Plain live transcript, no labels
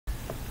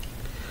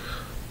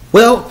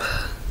Well,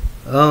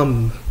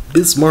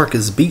 Bismarck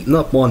is beating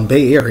up on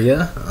Bay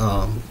Area.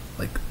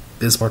 Like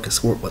Bismarck has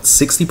scored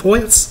 60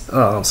 points.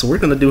 So we're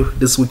gonna do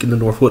this week in the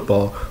North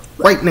football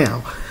right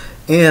now,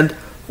 and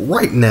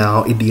right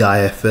now in the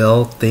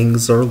IFL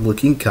things are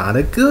looking kind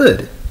of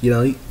good.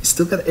 You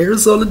still got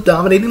Arizona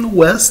dominating the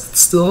West.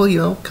 It's still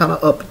kind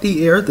of up in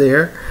the air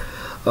there.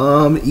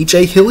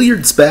 EJ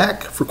Hilliard's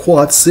back for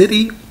Quad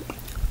City.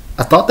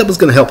 I thought that was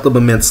going to help them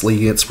immensely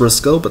against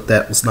Frisco, but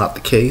that was not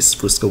the case.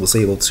 Frisco was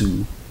able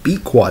to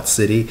beat Quad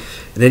City.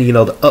 And then,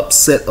 the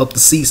upset of the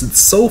season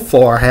so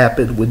far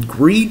happened when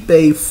Green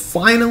Bay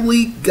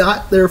finally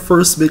got their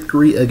first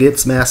victory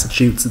against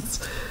Massachusetts.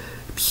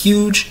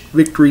 Huge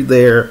victory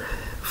there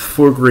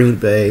for Green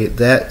Bay.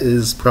 That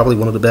is probably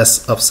one of the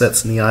best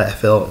upsets in the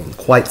IFL in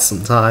quite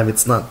some time.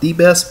 It's not the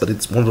best, but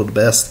it's one of the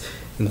best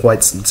in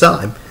quite some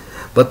time.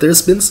 But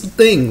there's been some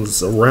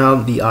things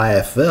around the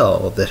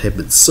IFL that have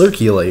been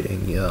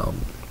circulating,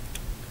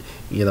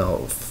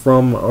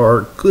 from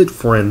our good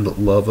friend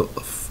Love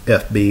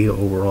FB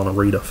over on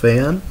Arena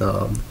Fan.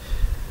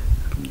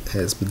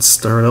 Has been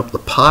stirring up the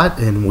pot,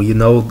 and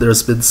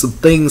there's been some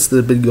things that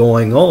have been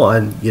going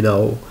on,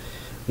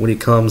 when it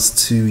comes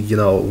to,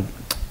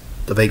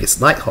 the Vegas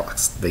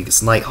Nighthawks. The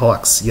Vegas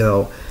Nighthawks,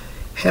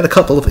 had a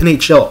couple of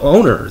NHL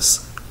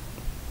owners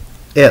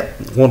at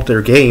one of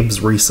their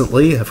games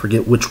recently. I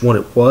forget which one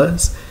it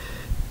was.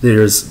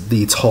 There's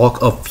the talk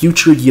of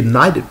future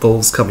United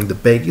Bulls coming to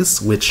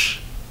Vegas,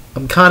 which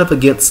I'm kind of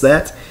against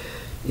that.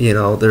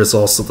 There's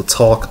also the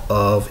talk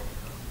of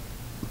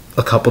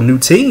a couple new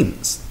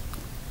teams,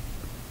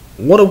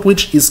 one of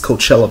which is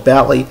Coachella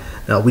Valley.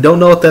 Now, we don't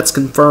know if that's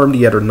confirmed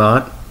yet or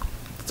not,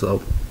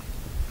 so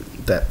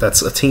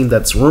that's a team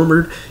that's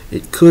rumored.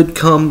 It could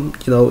come,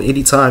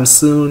 anytime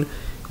soon,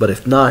 but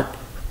if not,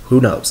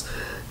 who knows?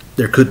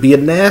 There could be a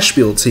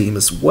Nashville team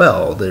as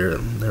well. There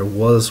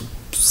was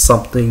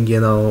something,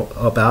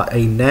 about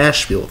a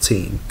Nashville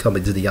team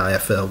coming to the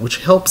IFL, which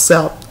helps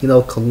out,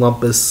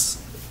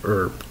 Columbus,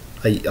 or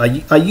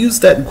I use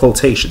that in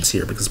quotations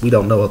here because we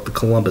don't know if the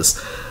Columbus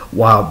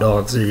Wild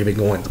Dogs are even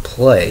going to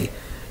play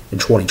in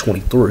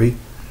 2023.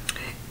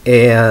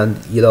 And,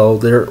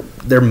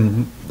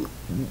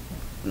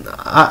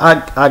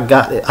 I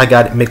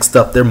got it mixed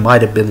up. There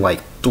might have been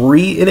like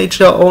 3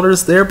 NHL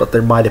owners there, but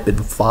there might have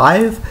been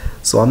 5.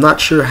 So I'm not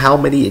sure how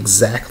many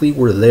exactly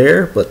were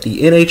there, but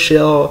the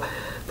NHL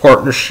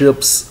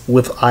partnerships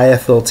with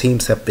IFL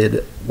teams have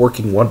been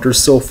working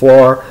wonders so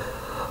far.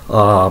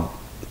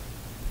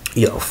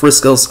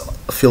 Frisco's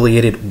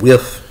affiliated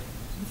with,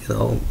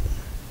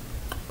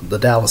 the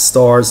Dallas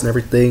Stars and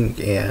everything,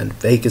 and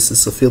Vegas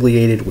is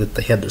affiliated with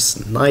the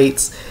Henderson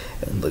Knights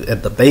and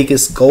the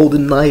Vegas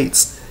Golden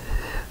Knights.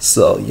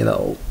 So,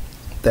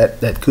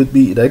 that could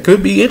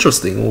be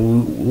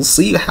interesting. We'll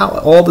see how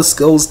all this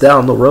goes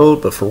down the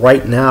road, but for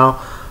right now,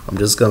 I'm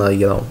just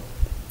gonna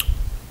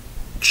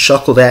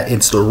chuckle that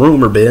into the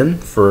rumor bin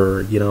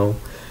for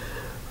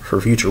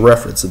future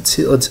reference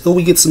until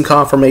we get some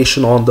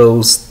confirmation on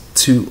those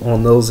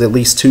at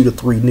least 2 to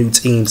 3 new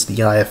teams in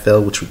the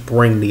IFL, which would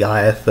bring the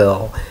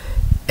IFL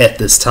at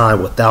this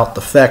time without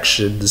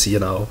defections,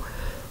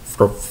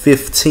 from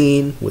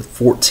 15 with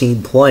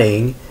 14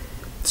 playing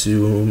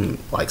to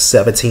like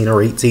 17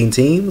 or 18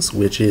 teams,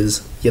 which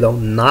is,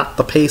 not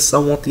the pace I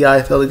want the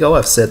IFL to go.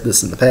 I've said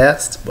this in the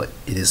past, but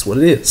it is what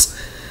it is.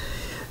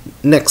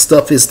 Next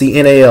up is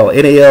the NAL.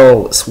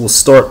 NAL will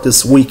start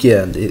this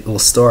weekend. It will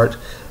start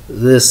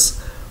this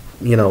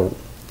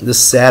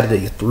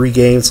Saturday. 3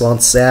 games on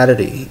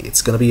Saturday.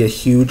 It's going to be a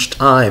huge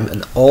time,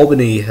 and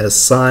Albany has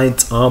signed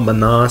Tom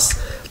Manas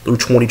through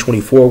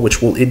 2024,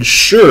 which will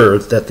ensure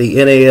that the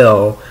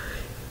NAL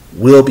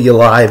will be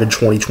alive in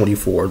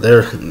 2024.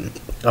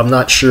 I'm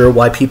not sure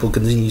why people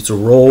continue to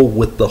roll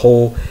with the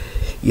whole,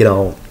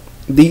 the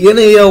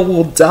NAL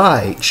will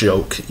die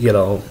joke,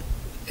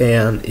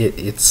 and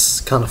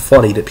it's kind of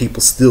funny that people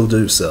still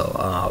do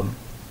so.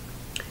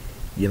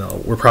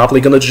 We're probably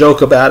going to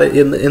joke about it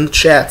in the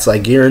chats. I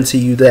guarantee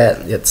you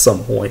that at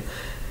some point.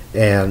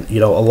 And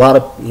a lot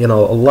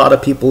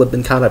of people have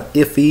been kind of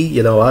iffy.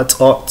 I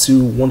talked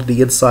to one of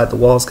the Inside the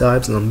Walls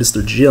guys, and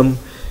Mr. Jim.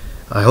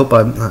 I hope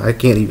I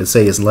can't even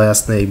say his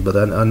last name, but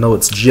I know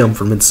it's Jim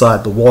from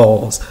Inside the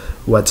Walls,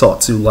 who I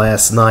talked to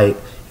last night.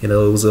 It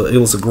was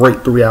a great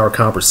 3-hour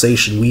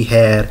conversation we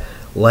had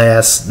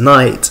last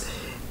night,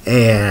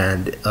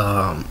 and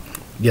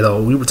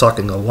we were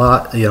talking a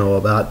lot,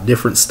 about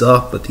different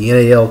stuff, but the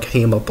NAL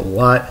came up a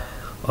lot.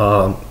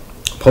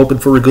 Hoping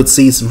for a good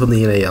season from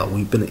the NAL.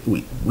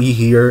 We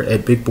here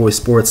at Big Boy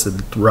Sports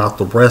and throughout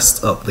the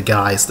rest of the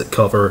guys that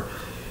cover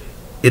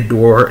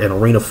indoor and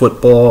arena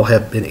football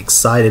have been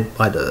excited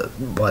by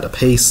the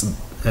pace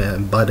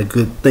and by the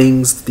good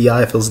things the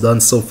IFL's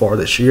done so far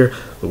this year.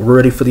 But we're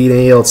ready for the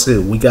NAL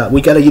too. We got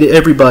to get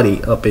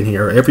everybody up in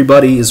here.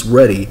 Everybody is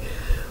ready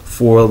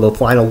for the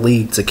final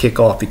league to kick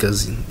off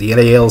because the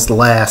NAL is the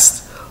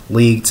last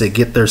league to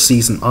get their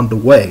season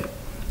underway.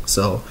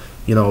 So,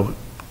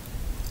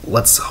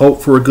 let's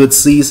hope for a good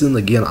season.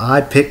 Again,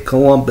 I picked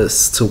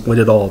Columbus to win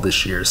it all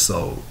this year,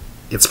 so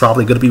it's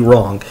probably going to be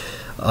wrong.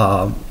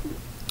 Um,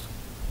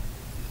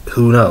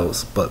 who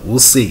knows? But we'll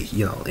see.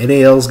 You know,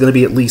 NAL is going to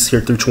be at least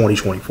here through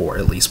 2024.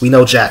 At least we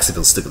know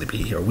Jacksonville's still going to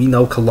be here. We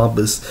know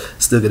Columbus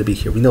is still going to be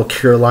here. We know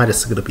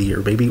Carolina's still going to be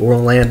here. Maybe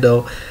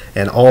Orlando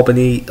and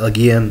Albany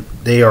again.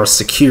 They are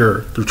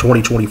secure through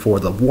 2024.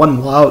 The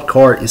one wild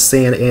card is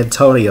San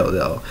Antonio,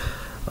 though.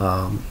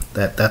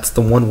 That's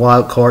the one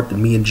wild card that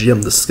me and Jim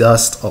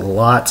discussed a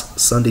lot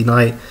Sunday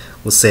night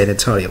with San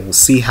Antonio. We'll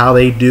see how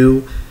they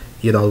do,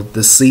 you know,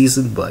 this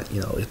season. But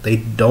you know, if they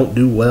don't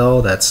do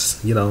well,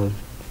 that's, you know,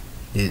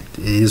 it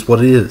is what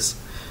it is.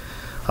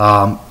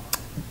 The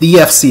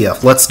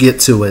FCF, let's get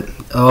to it.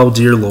 Oh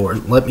dear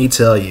Lord, let me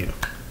tell you.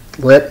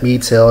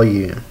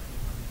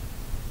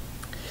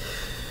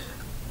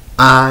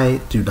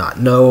 I do not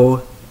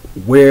know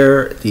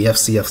where the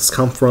FCF has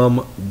come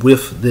from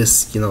with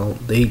this. You know,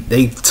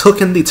 they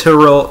took in the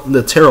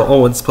Terrell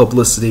Owens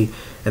publicity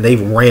and they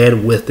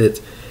ran with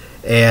it.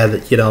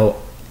 And you know,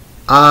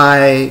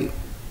 I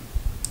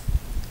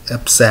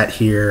sat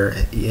here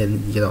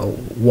and, you know,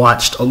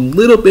 watched a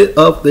little bit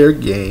of their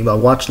game. I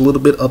watched a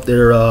little bit of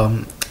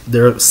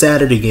their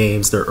Saturday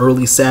games, their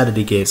early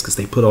Saturday games, because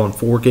they put on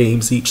 4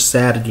 games each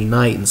Saturday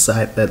night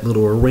inside that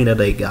little arena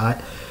they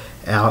got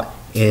out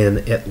in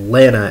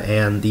Atlanta.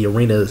 And the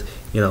arena,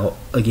 you know,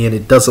 again,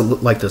 it doesn't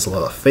look like there's a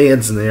lot of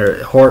fans in there.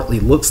 It hardly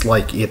looks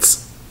like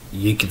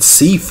you can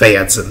see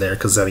fans in there,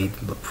 because I mean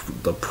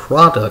the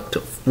product,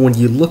 when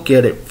you look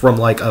at it from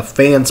like a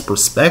fan's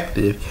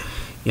perspective,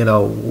 you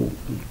know,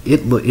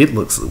 it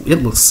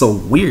looks so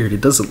weird. It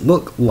doesn't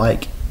look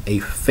like a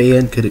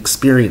fan could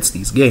experience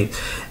these games.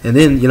 And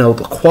then, you know,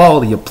 the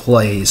quality of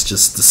play is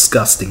just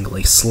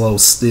disgustingly slow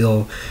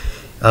still.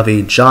 I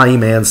mean, Johnny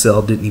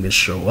Manziel didn't even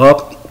show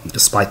up,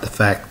 despite the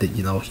fact that,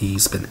 you know,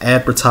 he's been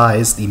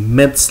advertised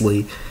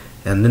immensely.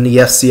 And then the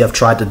FCF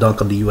tried to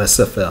dunk on the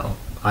USFL.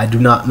 I do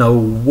not know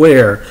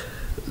where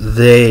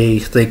they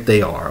think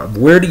they are.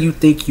 Where do you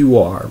think you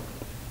are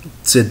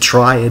to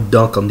try and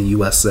dunk on the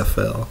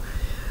USFL?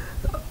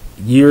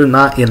 You're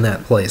not in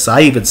that place.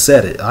 I even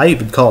said it. I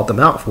even called them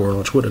out for it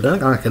on Twitter. They're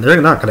not going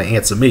to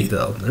answer me,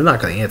 though. They're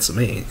not going to answer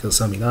me, because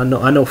I mean, I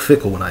know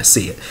fickle when I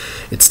see it.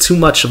 It's too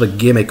much of a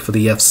gimmick for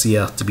the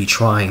FCF to be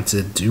trying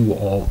to do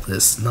all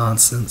this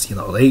nonsense. You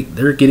know,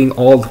 they're getting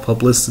all the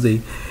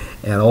publicity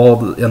and all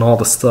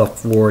the stuff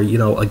for, you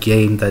know, a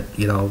game that,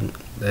 you know,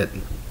 that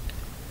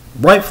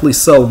rightfully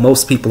so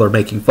most people are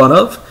making fun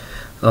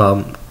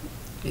of.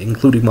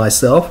 Including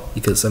myself,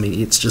 because I mean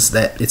it's just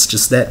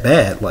that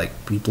bad.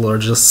 Like, people are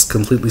just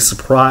completely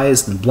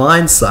surprised and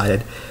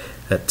blindsided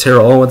that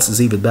Terrell Owens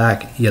is even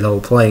back, you know,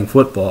 playing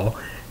football,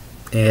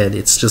 and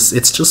it's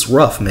just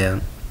rough,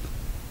 man.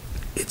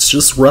 It's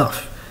just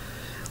rough.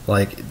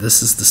 Like,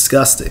 this is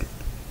disgusting.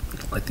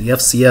 Like, the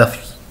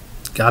FCF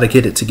got to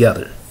get it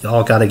together.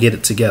 Y'all got to get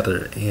it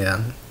together,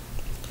 and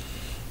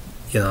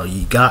you know,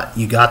 you got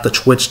the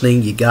Twitch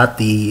thing, you got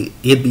the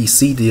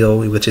NBC deal,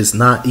 which is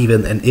not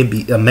even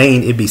a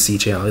main NBC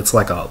channel. It's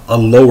like a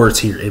lower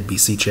tier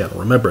NBC channel.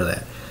 Remember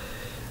that.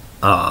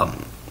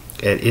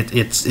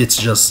 It's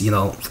just, you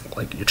know,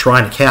 like, you're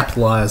trying to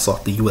capitalize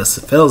off the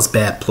USFL's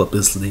bad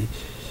publicity.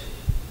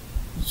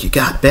 You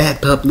got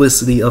bad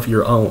publicity of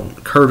your own,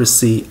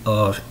 courtesy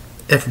of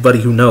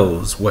everybody who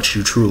knows what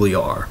you truly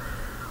are.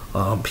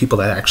 People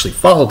that actually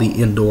follow the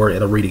indoor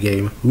and arena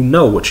game who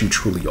know what you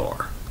truly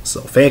are.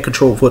 So, fan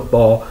control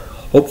football.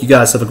 Hope you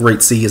guys have a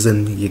great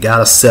season. You got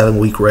a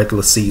 7-week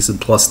regular season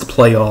plus the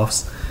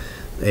playoffs,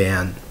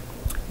 and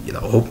you know,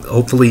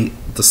 hopefully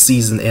the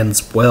season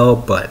ends well.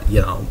 But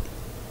you know,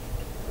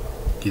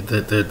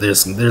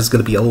 there's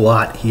going to be a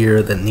lot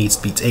here that needs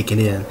to be taken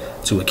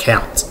into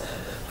account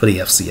for the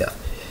FCF.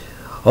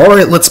 All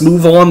right, let's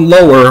move on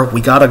lower.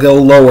 We got to go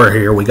lower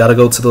here. We got to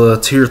go to the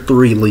Tier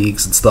 3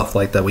 leagues and stuff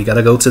like that. We got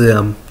to go to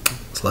them.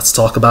 So let's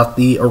talk about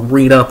the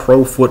Arena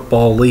Pro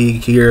Football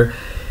League here.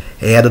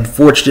 And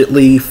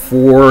unfortunately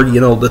for,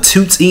 you know, the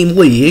 2-team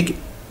league,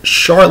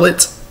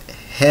 Charlotte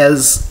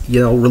has, you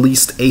know,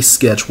 released a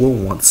schedule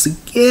once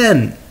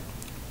again.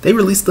 They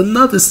released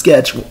another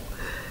schedule.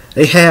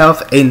 They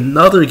have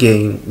another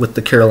game with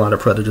the Carolina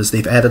Predators.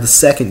 They've added a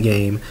second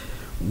game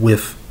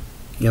with,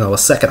 you know, a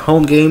second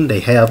home game. They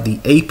have the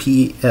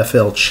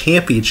APFL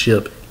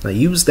Championship, and I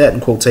use that in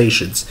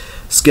quotations,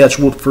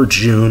 scheduled for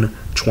June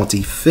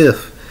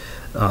 25th.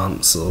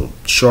 So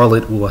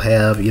Charlotte will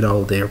have, you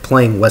know, they're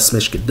playing West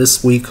Michigan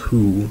this week,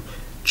 who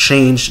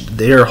changed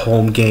their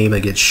home game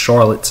against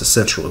Charlotte to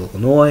Central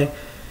Illinois.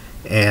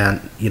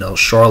 And, you know,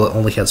 Charlotte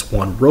only has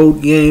one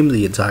road game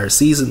the entire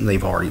season.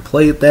 They've already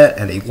played that,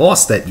 and they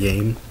lost that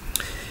game.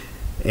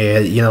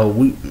 And, you know,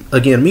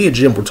 me and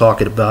Jim were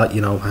talking about,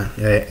 you know,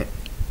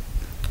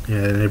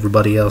 and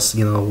everybody else,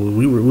 you know,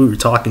 we were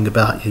talking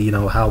about, you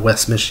know, how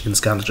West Michigan's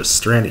kind of just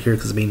stranded here,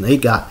 because I mean, they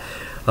got,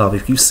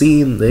 if you've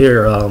seen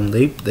their,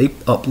 they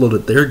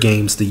uploaded their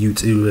games to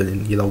YouTube,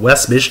 and you know,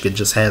 West Michigan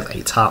just has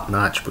a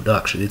top-notch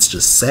production. It's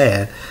just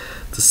sad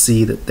to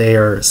see that they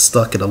are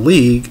stuck in a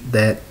league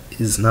that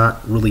is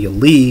not really a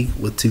league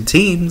with 2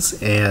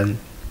 teams, and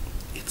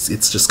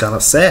it's just kind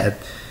of sad.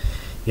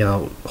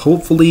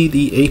 hopefully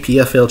the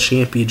APFL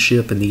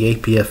championship and the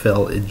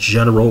APFL in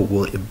general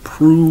will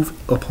improve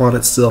upon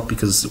itself,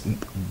 because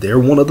they're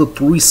one of the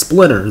 3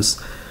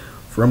 splinters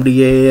from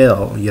the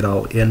AAL,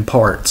 in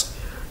part.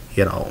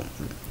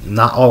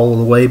 Not all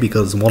the way,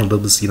 because one of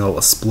them is,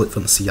 a split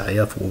from the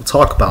CIF. We'll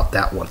talk about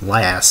that one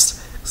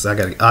last, because I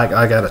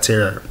gotta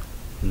tear,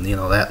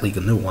 that league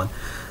a new one.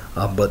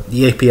 But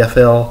the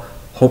APFL,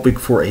 hoping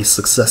for a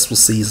successful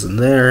season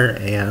there,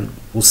 and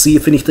we'll see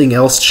if anything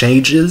else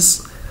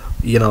changes.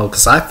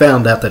 Because I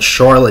found out that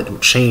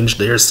Charlotte changed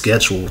their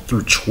schedule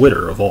through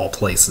Twitter of all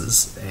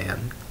places,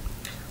 and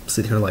I'm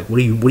sitting here like, what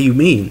do you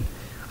mean?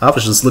 I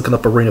was just looking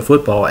up arena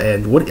football,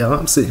 and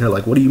I'm sitting here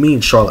like, what do you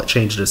mean Charlotte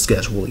changed their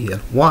schedule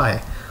again?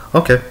 Why?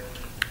 Okay,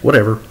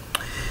 whatever.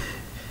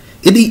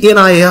 In the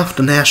NIF,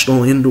 the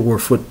National Indoor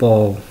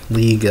Football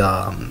League,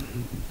 the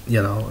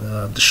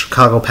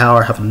Chicago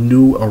Power have a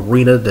new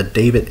arena, the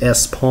David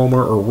S.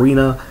 Palmer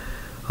Arena.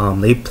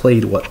 They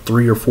played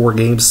 3 or 4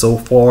 games so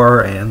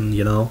far, and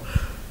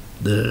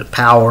the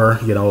Power,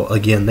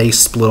 again, they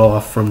split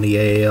off from the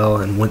AAL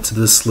and went to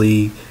this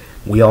league.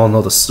 We all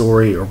know the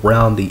story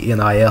around the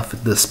NIF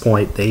at this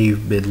point.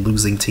 They've been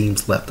losing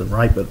teams left and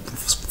right, but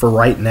for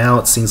right now,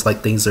 it seems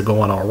like things are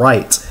going all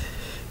right.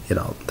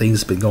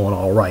 Things have been going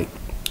all right.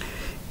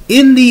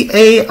 In the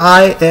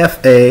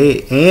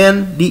AIFA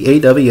and the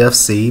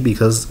AWFC,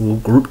 because we'll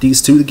group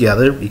these two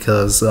together,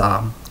 because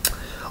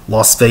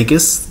Las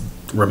Vegas,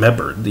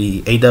 remember,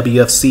 the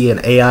AWFC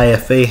and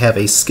AIFA have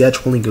a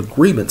scheduling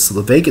agreement, so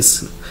the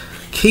Vegas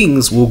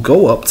Kings will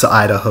go up to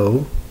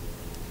Idaho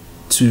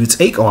to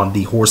take on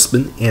the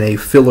Horsemen in a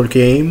filler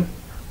game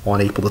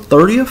on April the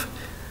 30th.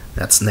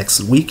 That's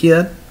next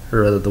weekend,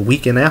 or the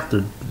weekend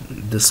after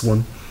this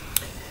one.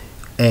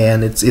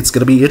 And it's going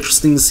to be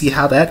interesting to see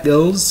how that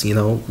goes.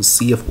 We'll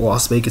see if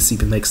Las Vegas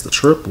even makes the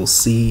trip. We'll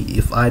see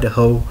if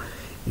Idaho,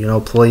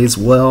 plays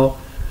well,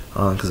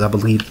 because I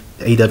believe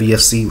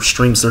AWFC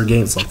streams their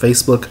games on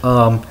Facebook.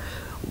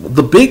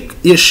 The big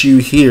issue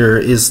here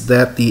is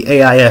that the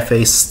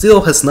AIFA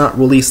still has not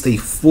released a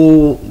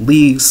full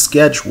league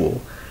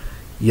schedule.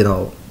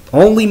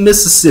 Only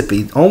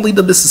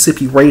the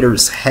Mississippi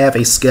Raiders have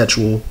a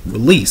schedule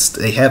released.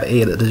 They have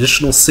an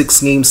additional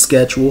 6-game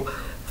schedule.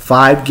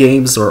 5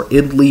 games are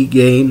in-league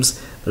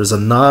games. There's a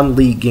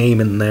non-league game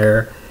in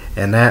there,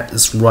 and that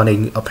is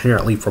running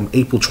apparently from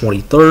April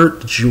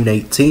 23rd to June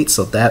 18th,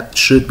 so that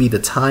should be the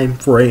time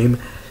frame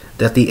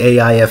that the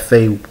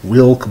AIFA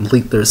will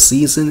complete their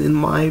season, in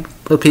my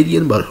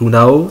opinion, but who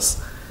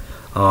knows?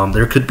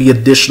 There could be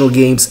additional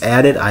games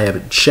added. I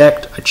haven't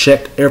checked. I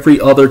checked every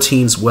other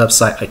team's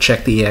website. I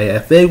checked the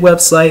AIFA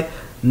website.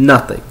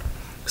 Nothing.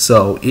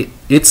 So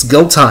it's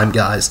go time,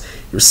 guys.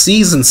 Your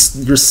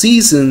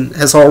season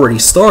has already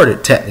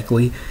started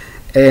technically,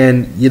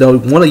 and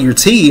one of your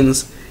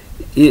teams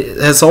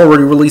has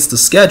already released the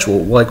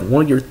schedule. Like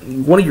one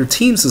of your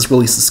teams has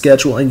released the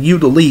schedule, and you,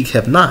 the league,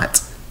 have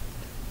not.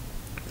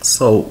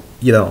 So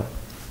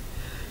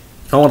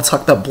I want to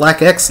talk about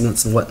black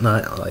excellence and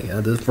whatnot, like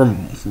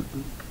from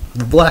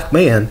the black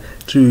man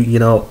to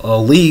a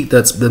league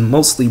that's been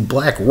mostly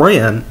black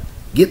ran.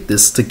 Get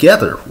this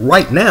together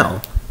right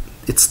now.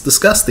 It's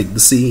disgusting to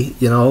see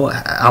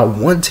how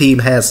one team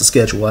has the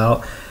schedule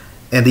out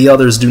and the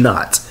others do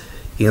not.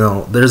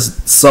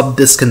 There's some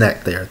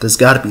disconnect there. There's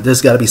got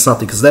to be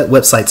something, because that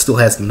website still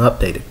hasn't been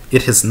updated.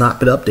 It has not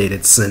been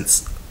updated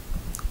since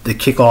the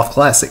Kickoff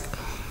Classic.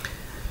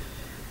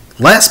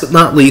 Last but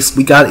not least,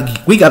 we got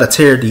to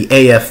tear the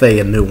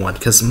AFA a new one,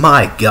 because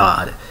my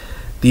God,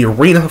 the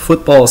Arena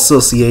Football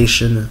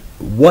Association,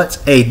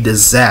 what a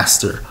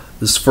disaster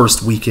this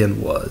first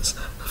weekend was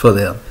for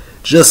them.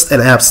 Just an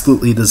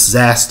absolutely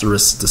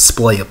disastrous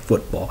display of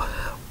football.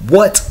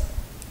 What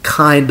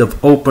kind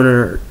of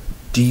opener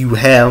do you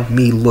have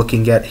me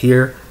looking at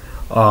here?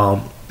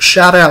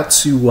 Shout out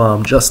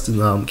to Justin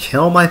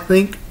Kelm, I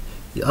think,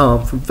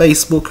 from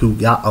Facebook, who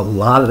got a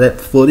lot of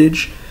that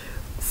footage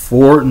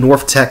for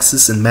North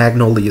Texas and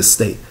Magnolia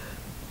State.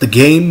 The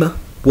game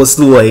was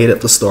delayed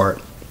at the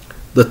start.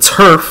 The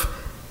turf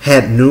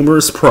had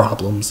numerous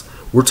problems.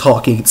 We're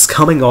talking it's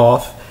coming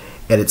off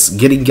and it's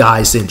getting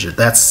guys injured.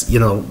 That's,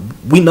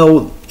 we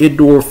know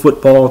indoor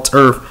football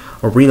turf,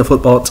 arena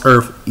football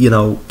turf,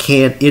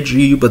 can injure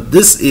you, but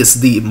this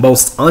is the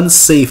most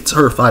unsafe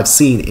turf I've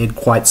seen in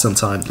quite some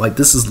time. Like,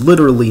 this is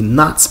literally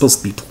not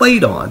supposed to be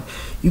played on.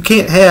 You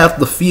can't have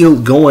the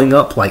field going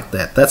up like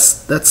that.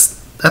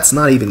 That's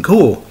not even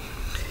cool.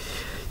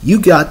 You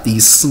got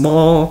these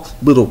small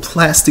little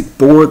plastic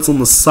boards on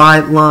the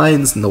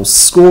sidelines, no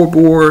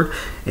scoreboard,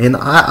 and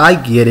I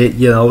get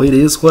it, it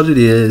is what it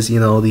is,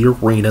 the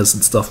arenas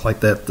and stuff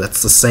like that.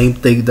 That's the same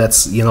thing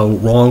that's,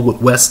 wrong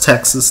with West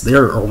Texas.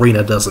 Their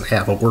arena doesn't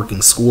have a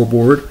working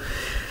scoreboard,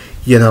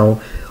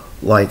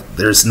 like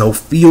there's no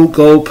field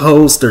goal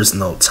post, there's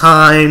no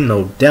time,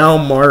 no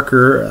down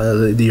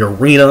marker. The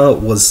arena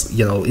was,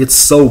 it's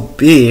so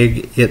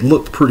big, it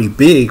looked pretty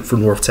big for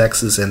North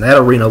Texas, and that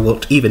arena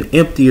looked even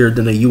emptier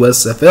than a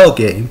USFL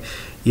game,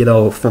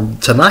 from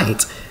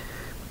tonight.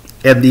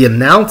 And the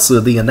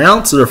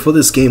announcer for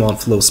this game on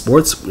Flow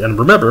Sports, and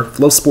remember,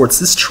 Flow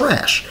Sports is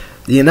trash.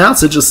 The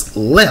announcer just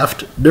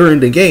left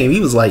during the game. He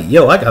was like,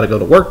 "Yo, I gotta go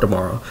to work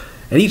tomorrow,"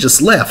 and he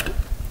just left.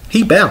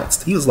 He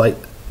bounced. He was like,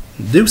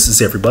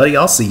 "Deuces, everybody.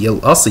 I'll see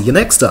you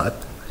next time."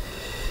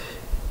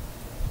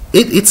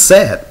 It's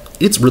sad.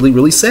 It's really,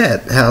 really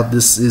sad how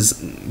this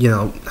is,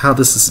 how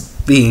this is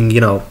being,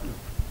 how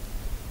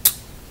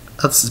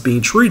this is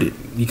being treated.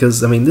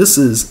 Because I mean,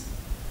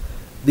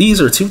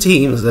 these are two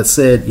teams that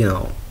said,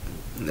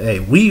 hey,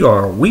 we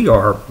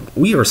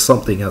are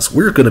something else.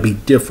 We're going to be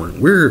different.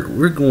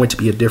 We're going to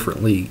be a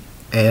different league,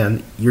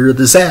 and you're a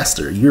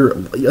disaster.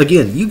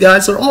 You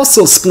guys are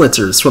also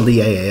splinters from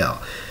the AAL.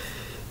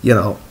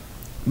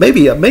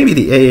 Maybe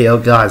the AAL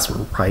guys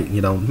were right.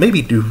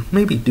 Maybe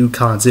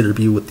Ducon's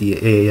interview with the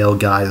AAL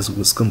guys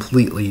was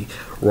completely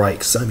right.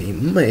 'Cause, I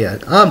mean,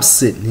 man, I'm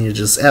sitting here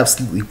just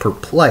absolutely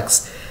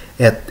perplexed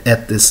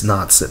at this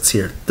nonsense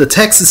here. The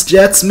Texas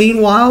Jets,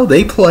 meanwhile,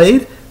 they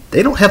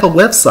don't have a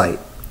website.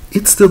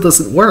 It still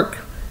doesn't work.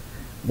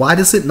 Why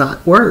does it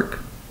not work?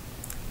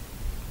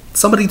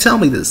 Somebody tell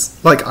me this.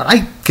 Like,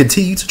 I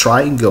continue to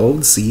try and go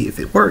and see if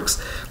it works.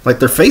 Like,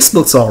 their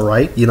Facebook's all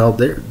right.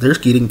 They're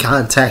getting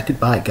contacted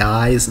by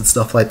guys and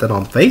stuff like that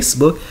on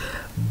Facebook.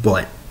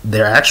 But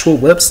their actual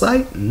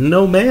website?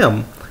 No,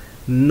 ma'am.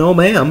 No,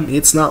 ma'am.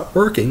 It's not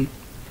working.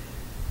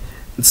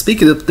 And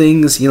speaking of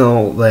things,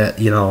 that,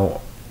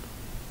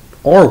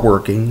 are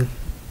working,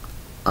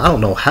 I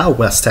don't know how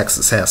West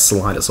Texas has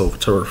Salina's old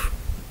turf.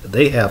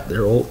 They have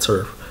their old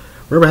turf.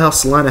 Remember how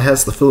Salina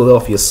has the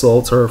Philadelphia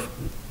Soul turf?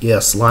 Yeah,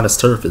 Salina's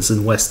turf is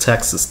in West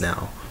Texas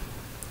now,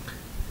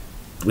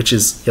 which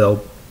is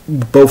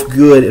both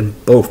good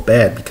and both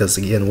bad because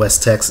again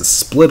West Texas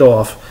split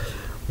off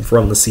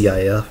from the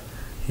CIF.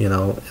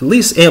 At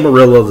least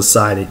Amarillo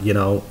decided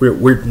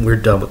we're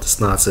done with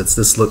this nonsense.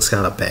 This looks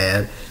kind of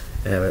bad,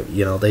 and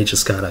they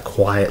just kind of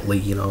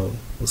quietly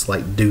was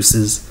like,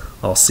 deuces.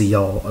 I'll see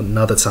y'all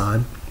another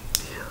time.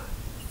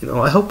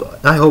 I hope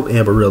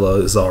Amarillo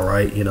is all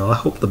right. I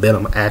hope the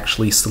Benham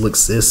actually still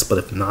exists, but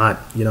if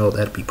not,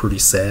 that'd be pretty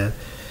sad.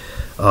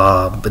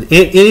 But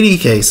in any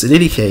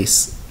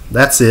case,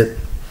 that's it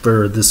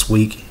for this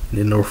week in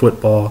indoor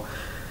football.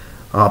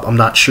 I'm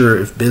not sure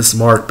if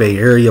Bismarck Bay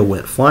Area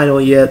went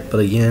final yet, but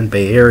again,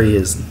 Bay Area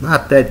is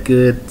not that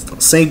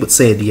good. Same with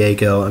San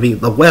Diego. I mean,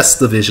 the West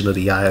Division of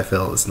the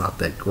IFL is not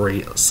that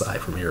great,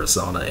 aside from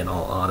Arizona, in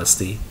all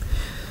honesty.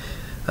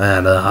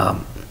 And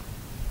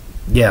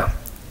yeah.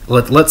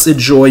 Let's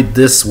enjoy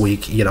this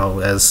week,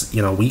 as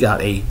we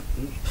got a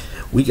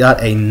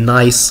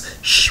nice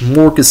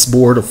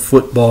smorgasbord of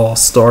football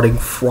starting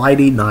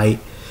Friday night,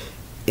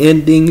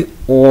 ending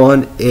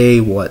on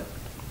a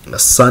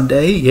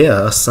Sunday?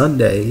 Yeah, a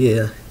Sunday.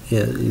 Yeah.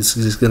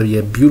 It's going to be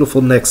a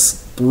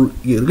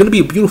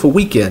beautiful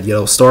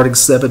weekend. Starting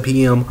 7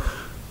 p.m.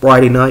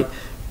 Friday night,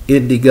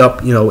 ending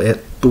up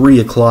at 3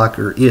 o'clock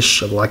or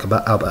ish, like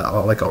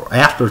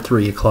after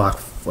 3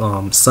 o'clock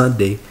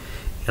Sunday.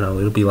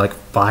 It'll be like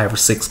 5 or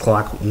 6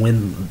 o'clock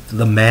when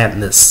the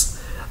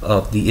madness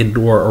of the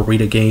indoor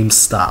arena game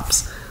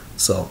stops.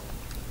 So,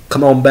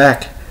 come on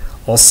back.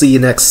 I'll see you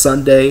next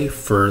Sunday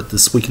for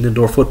This Week in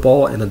Indoor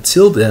Football. And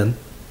until then,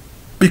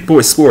 Big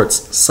Boy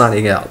Sports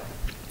signing out.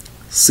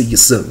 See you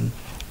soon.